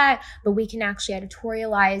Newsette, but we can actually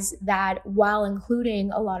editorialize that while including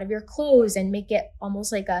a lot of your clothes and make it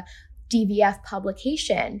almost like a DVF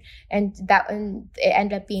publication. And it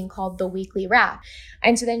ended up being called The Weekly Wrap.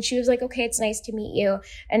 And so then she was like, okay, it's nice to meet you.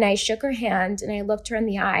 And I shook her hand and I looked her in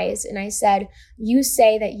the eyes and I said, you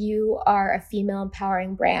say that you are a female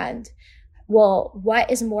empowering brand. Well,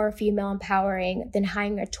 what is more female empowering than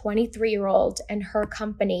hiring a 23-year-old and her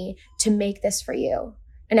company to make this for you?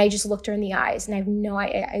 And I just looked her in the eyes, and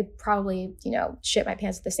I probably, shit my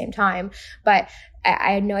pants at the same time, but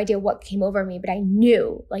I had no idea what came over me, but I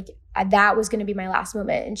knew that was going to be my last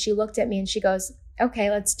moment. And she looked at me and she goes, okay,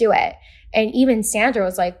 let's do it. And even Sandra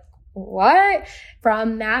was like, what?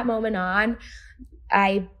 From that moment on,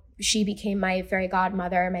 she became my fairy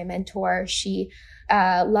godmother, my mentor. She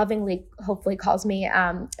lovingly, hopefully, calls me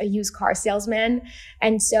a used car salesman.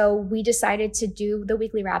 And so we decided to do the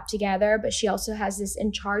Weekly Wrap together, but she also has this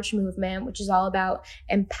In Charge movement, which is all about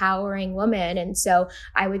empowering women. And so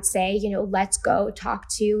I would say, let's go talk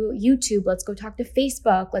to YouTube. Let's go talk to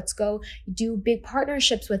Facebook. Let's go do big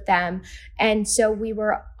partnerships with them. And so we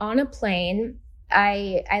were on a plane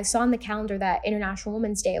I saw on the calendar that International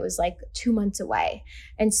Women's Day was like 2 months away.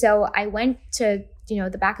 And so I went to,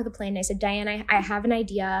 the back of the plane and I said, Diane, I have an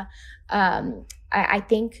idea. I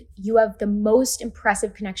think you have the most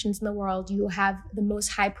impressive connections in the world. You have the most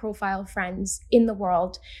high profile friends in the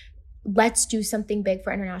world. Let's do something big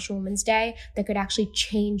for International Women's Day that could actually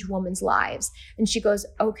change women's lives. And she goes,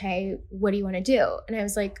 okay, what do you want to do? And I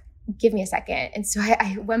was like, give me a second. And so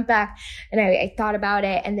I went back and I thought about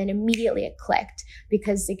it, and then immediately it clicked,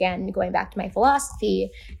 because again, going back to my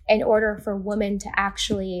philosophy, in order for women to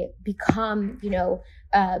actually become,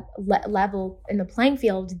 level in the playing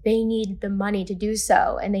field, they need the money to do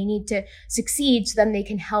so, and they need to succeed so then they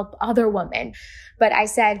can help other women. But I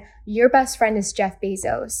said, your best friend is Jeff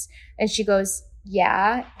Bezos. And she goes,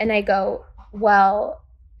 yeah. And I go, well,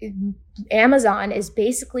 Amazon is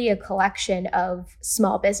basically a collection of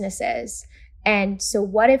small businesses. And so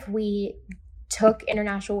what if we took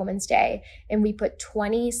International Women's Day and we put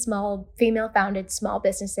 20 small female-founded small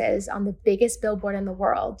businesses on the biggest billboard in the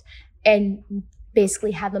world and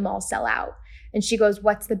basically had them all sell out? And she goes,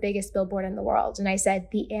 what's the biggest billboard in the world? And I said,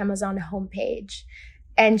 the Amazon homepage.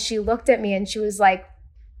 And she looked at me and she was like,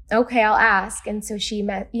 okay, I'll ask. And so she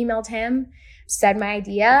emailed him, said my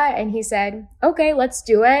idea, and he said, okay, let's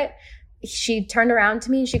do it. She turned around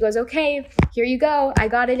to me and she goes, okay, here you go. I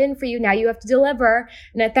got it in for you. Now you have to deliver.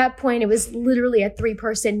 And at that point, it was literally a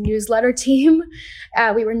 3-person newsletter team.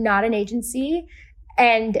 We were not an agency.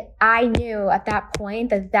 And I knew at that point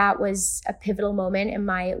that that was a pivotal moment in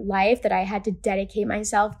my life, that I had to dedicate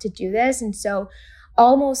myself to do this. And so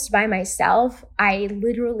almost by myself, I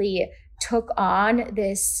literally took on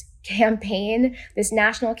this campaign, this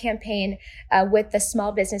national campaign with the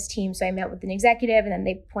small business team. So I met with an executive, and then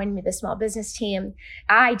they appointed me the small business team.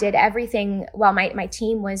 I did everything while my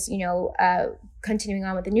team was, continuing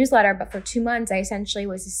on with the newsletter. But for 2 months, I essentially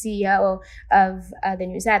was the CEO of the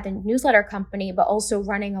Newsette, the newsletter company, but also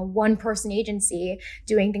running a 1-person agency,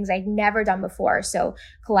 doing things I'd never done before. So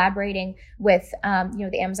collaborating with,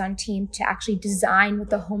 the Amazon team to actually design what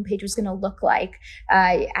the homepage was going to look like,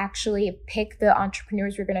 actually pick the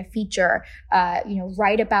entrepreneurs we're going to feature,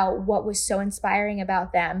 write about what was so inspiring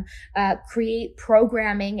about them, create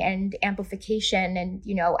programming and amplification and,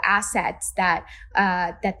 assets that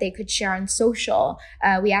they could share on social.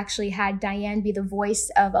 We actually had Diane be the voice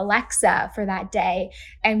of Alexa for that day,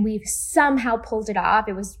 and we somehow pulled it off.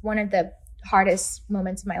 It was one of the hardest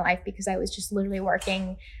moments of my life, because I was just literally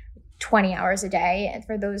working 20 hours a day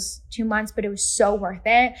for those 2 months, but it was so worth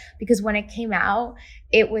it, because when it came out,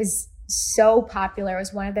 it was so popular. It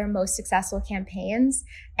was one of their most successful campaigns.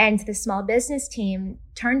 And the small business team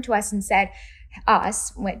turned to us and said,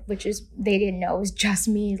 which is, they didn't know it was just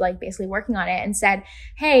me, like basically working on it, and said,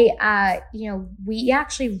 hey, we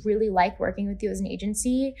actually really like working with you as an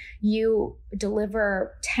agency. You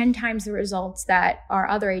deliver 10 times the results that our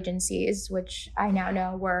other agencies, which I now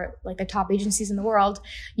know were like the top agencies in the world.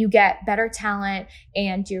 You get better talent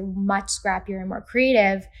and you're much scrappier and more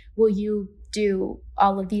creative. Will you do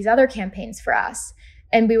all of these other campaigns for us?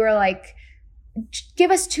 And we were like,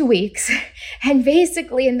 give us 2 weeks. And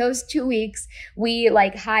basically in those 2 weeks, we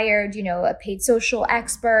hired, a paid social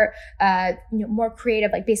expert, more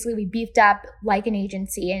creative, basically we beefed up like an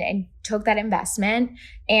agency and took that investment.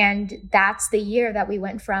 And that's the year that we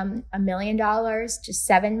went from $1 million to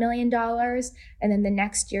 $7 million. And then the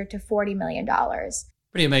next year to $40 million.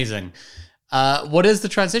 Pretty amazing. What is the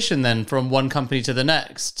transition then from one company to the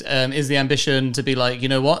next? Is the ambition to be like, you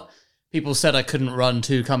know what? People said I couldn't run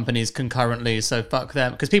 2 companies concurrently, so fuck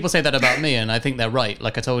them. Because people say that about me, and I think they're right.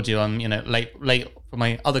 Like I told you, I'm late for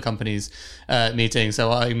my other company's meeting,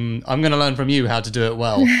 so I'm going to learn from you how to do it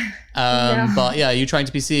well. No. But yeah, are you trying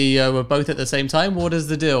to be CEO of both at the same time? What is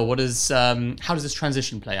the deal? How does this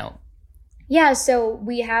transition play out? Yeah, so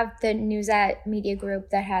we have the Newsette media group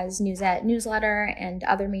that has Newsette newsletter and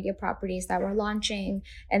other media properties that we're launching,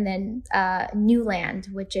 and then Newland,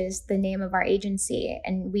 which is the name of our agency.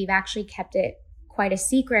 And we've actually kept it quite a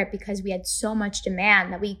secret because we had so much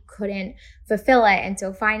demand that we couldn't fulfill it. And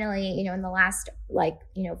so finally, in the last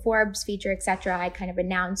Forbes feature, etc., I kind of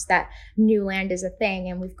announced that Newland is a thing,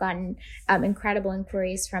 and we've gotten incredible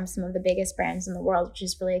inquiries from some of the biggest brands in the world, which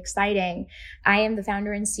is really exciting. I am the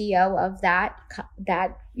founder and CEO of that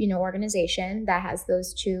organization that has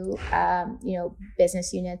those 2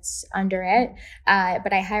 business units under it.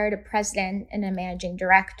 But I hired a president and a managing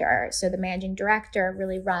director. So the managing director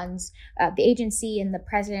really runs the agency, and the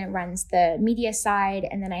president runs the media side.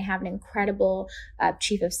 And then I have an incredible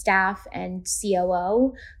chief of staff and COO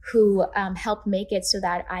who helped make it so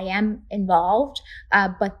that I am involved,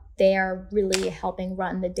 but they are really helping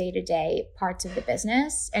run the day-to-day parts of the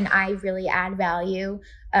business, and I really add value,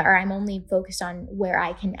 or I'm only focused on where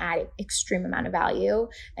I can add extreme amount of value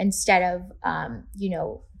instead of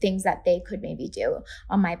things that they could maybe do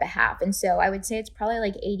on my behalf. And so I would say it's probably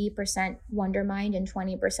like 80% Wondermind and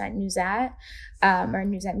 20% Newsette, or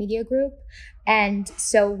Newsette Media Group. And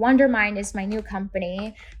so Wondermind is my new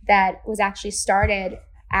company that was actually started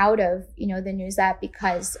out of the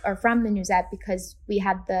Newsette from the Newsette, because we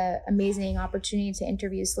had the amazing opportunity to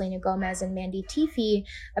interview Selena Gomez and Mandy Teefey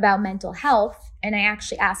about mental health. And I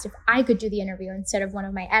actually asked if I could do the interview instead of one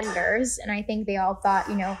of my editors. And I think they all thought,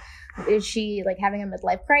 is she like having a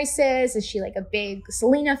midlife crisis? Is she like a big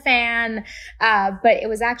Selena fan? But it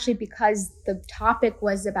was actually because the topic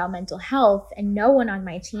was about mental health, and no one on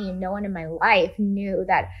my team, no one in my life knew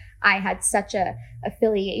that I had such a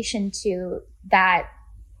affiliation to that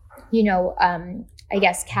I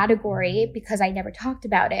guess category, because I never talked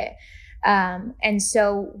about it. And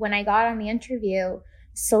so when I got on the interview,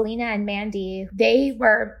 Selena and Mandy, they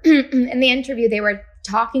were in the interview, they were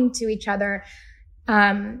talking to each other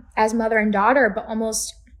as mother and daughter, but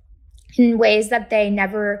almost in ways that they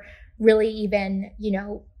never really even,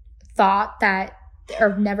 thought that,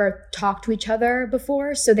 or never talked to each other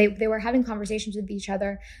before. So they were having conversations with each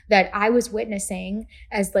other that I was witnessing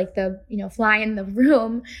as like the, fly in the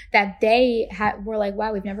room, that they were like,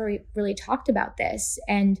 wow, we've never really talked about this.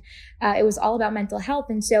 And it was all about mental health.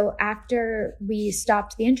 And so after we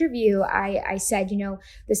stopped the interview, I said,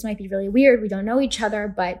 this might be really weird. We don't know each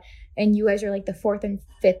other, and you guys are like the fourth and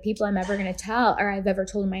fifth people I'm ever going to tell, or I've ever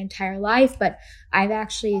told in my entire life. But I've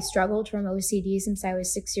actually struggled from OCD since I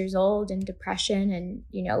was 6 years old, and depression and,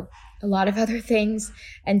 a lot of other things.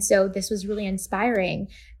 And so this was really inspiring.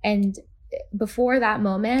 And before that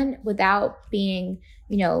moment, without being,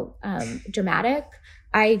 dramatic,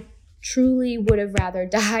 I truly would have rather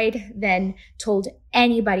died than told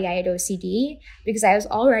anybody I had OCD, because I was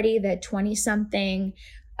already the 20-something,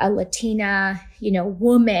 a Latina,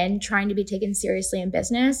 woman trying to be taken seriously in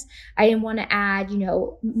business. I didn't want to add,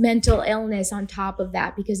 mental illness on top of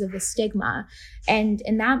that because of the stigma. And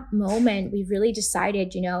in that moment, we really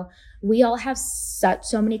decided, we all have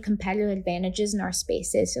so many competitive advantages in our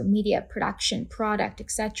spaces, so media, production, product,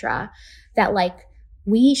 etc., that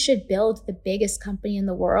we should build the biggest company in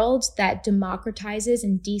the world that democratizes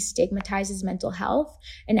and destigmatizes mental health,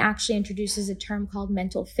 and actually introduces a term called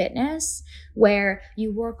mental fitness, where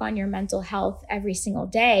you work on your mental health every single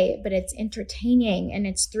day, but it's entertaining, and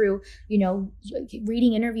it's through,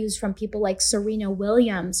 reading interviews from people like Serena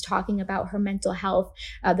Williams talking about her mental health,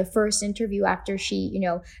 the first interview after she,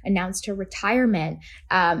 announced her retirement,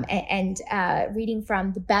 and reading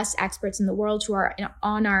from the best experts in the world who are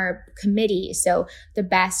on our committee. So the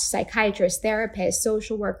best psychiatrists, therapists,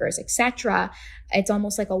 social workers, etc. It's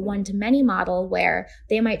almost like a one-to-many model where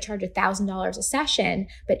they might charge $1,000 a session,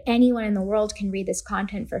 but anyone in the world can read this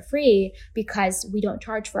content for free because we don't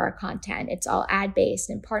charge for our content. It's all ad-based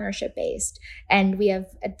and partnership-based. And we have,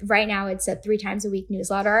 right now, it's a 3 times a week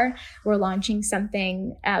newsletter. We're launching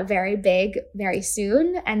something very big very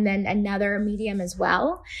soon, and then another medium as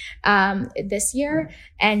well this year.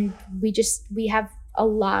 And we have a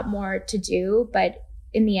lot more to do, but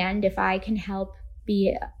in the end, if I can help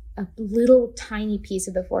be a little tiny piece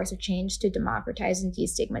of the force of change to democratize and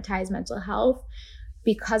destigmatize mental health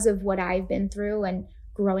because of what I've been through and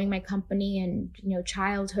growing my company and,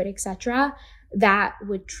 childhood, etc., that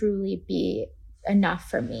would truly be enough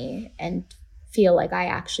for me and feel like I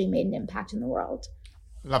actually made an impact in the world.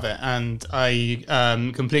 Love it. And I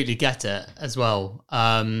completely get it as well.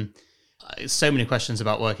 So many questions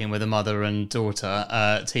about working with a mother and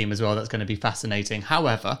daughter team as well. That's going to be fascinating.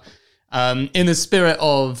 However, in the spirit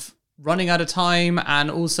of running out of time and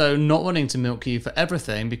also not wanting to milk you for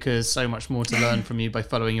everything, because so much more to learn from you by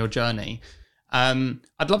following your journey,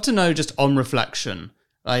 I'd love to know, just on reflection,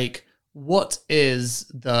 what is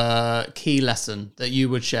the key lesson that you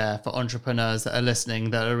would share for entrepreneurs that are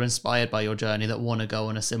listening, that are inspired by your journey, that want to go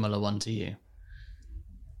on a similar one to you?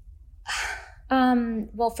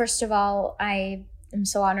 Well, first of all, I am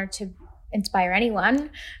so honored to inspire anyone.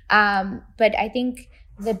 But I think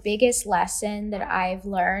the biggest lesson that I've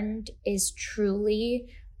learned is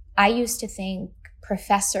truly, I used to think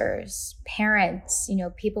professors, parents,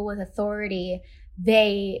 people with authority,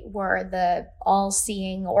 they were the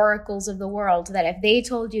all-seeing oracles of the world, that if they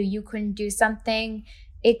told you you couldn't do something,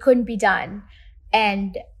 it couldn't be done.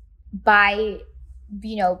 And by,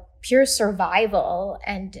 pure survival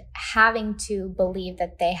and having to believe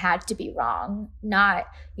that they had to be wrong, not,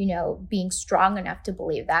 being strong enough to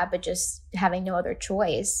believe that, but just having no other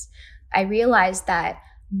choice, I realized that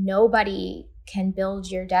nobody can build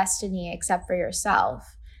your destiny except for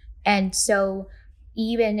yourself. And so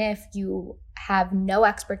even if you have no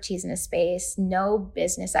expertise in a space, no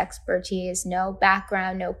business expertise, no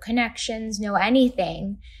background, no connections, no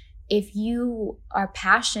anything, if you are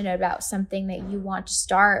passionate about something that you want to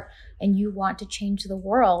start and you want to change the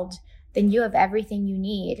world, then you have everything you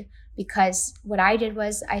need. Because what I did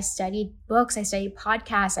was I studied books, I studied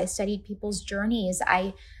podcasts, I studied people's journeys.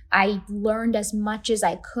 I learned as much as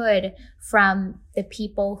I could from the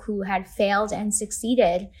people who had failed and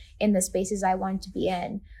succeeded in the spaces I wanted to be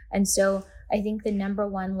in. And so I think the number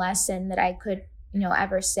one lesson that I could,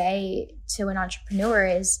 ever say to an entrepreneur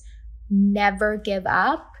is never give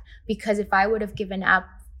up. Because if I would have given up,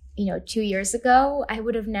 2 years ago, I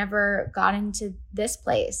would have never gotten to this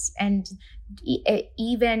place. And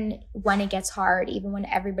even when it gets hard, even when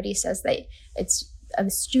everybody says that it's a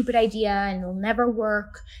stupid idea and it'll never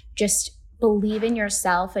work, just believe in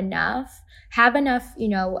yourself enough, have enough,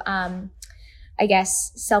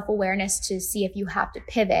 self-awareness to see if you have to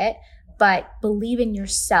pivot, but believe in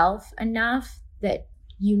yourself enough that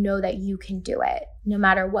you know that you can do it, no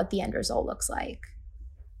matter what the end result looks like.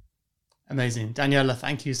 Amazing. Daniella,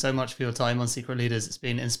 thank you so much for your time on Secret Leaders. It's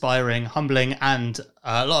been inspiring, humbling, and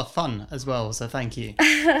a lot of fun as well. So thank you.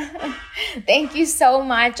 Thank you so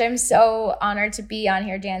much. I'm so honored to be on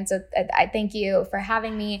here, Dan. So I thank you for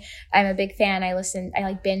having me. I'm a big fan. I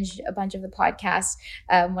binged a bunch of the podcasts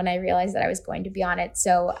when I realized that I was going to be on it.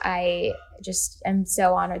 So I just am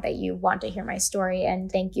so honored that you want to hear my story. And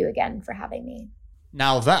thank you again for having me.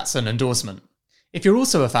 Now that's an endorsement. If you're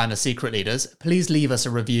also a fan of Secret Leaders, please leave us a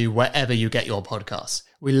review wherever you get your podcasts.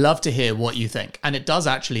 We love to hear what you think, and it does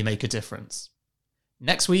actually make a difference.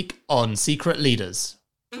 Next week on Secret Leaders.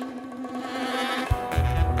 A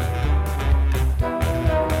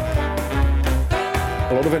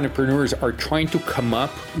lot of entrepreneurs are trying to come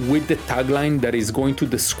up with the tagline that is going to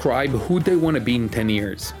describe who they want to be in 10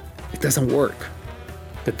 years. It doesn't work.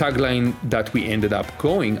 The tagline that we ended up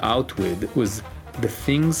going out with was the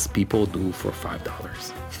things people do for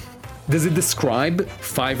 $5. Does it describe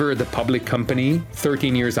Fiverr, the public company,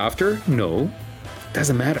 13 years after? No,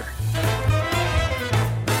 doesn't matter.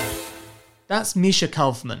 That's Misha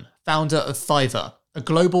Kaufman, founder of Fiverr, a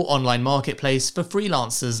global online marketplace for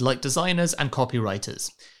freelancers like designers and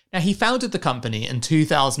copywriters. Now, he founded the company in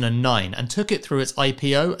 2009 and took it through its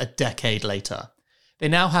IPO a decade later. They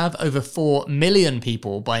now have over 4 million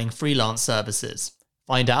people buying freelance services.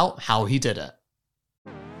 Find out how he did it.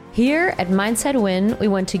 Here at Mindset Win, we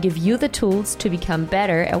want to give you the tools to become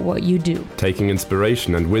better at what you do. Taking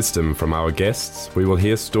inspiration and wisdom from our guests, we will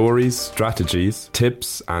hear stories, strategies,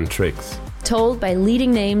 tips, and tricks. Told by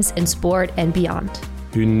leading names in sport and beyond.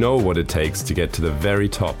 Who know what it takes to get to the very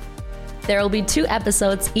top. There will be 2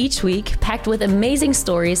 episodes each week, packed with amazing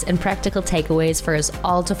stories and practical takeaways for us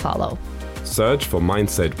all to follow. Search for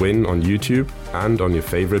Mindset Win on YouTube and on your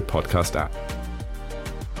favorite podcast app.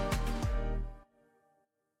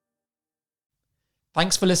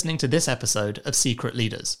 Thanks for listening to this episode of Secret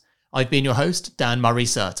Leaders. I've been your host, Dan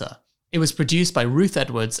Murray-Serter. It was produced by Ruth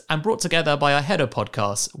Edwards and brought together by our head of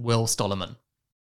podcasts, Will Stollerman.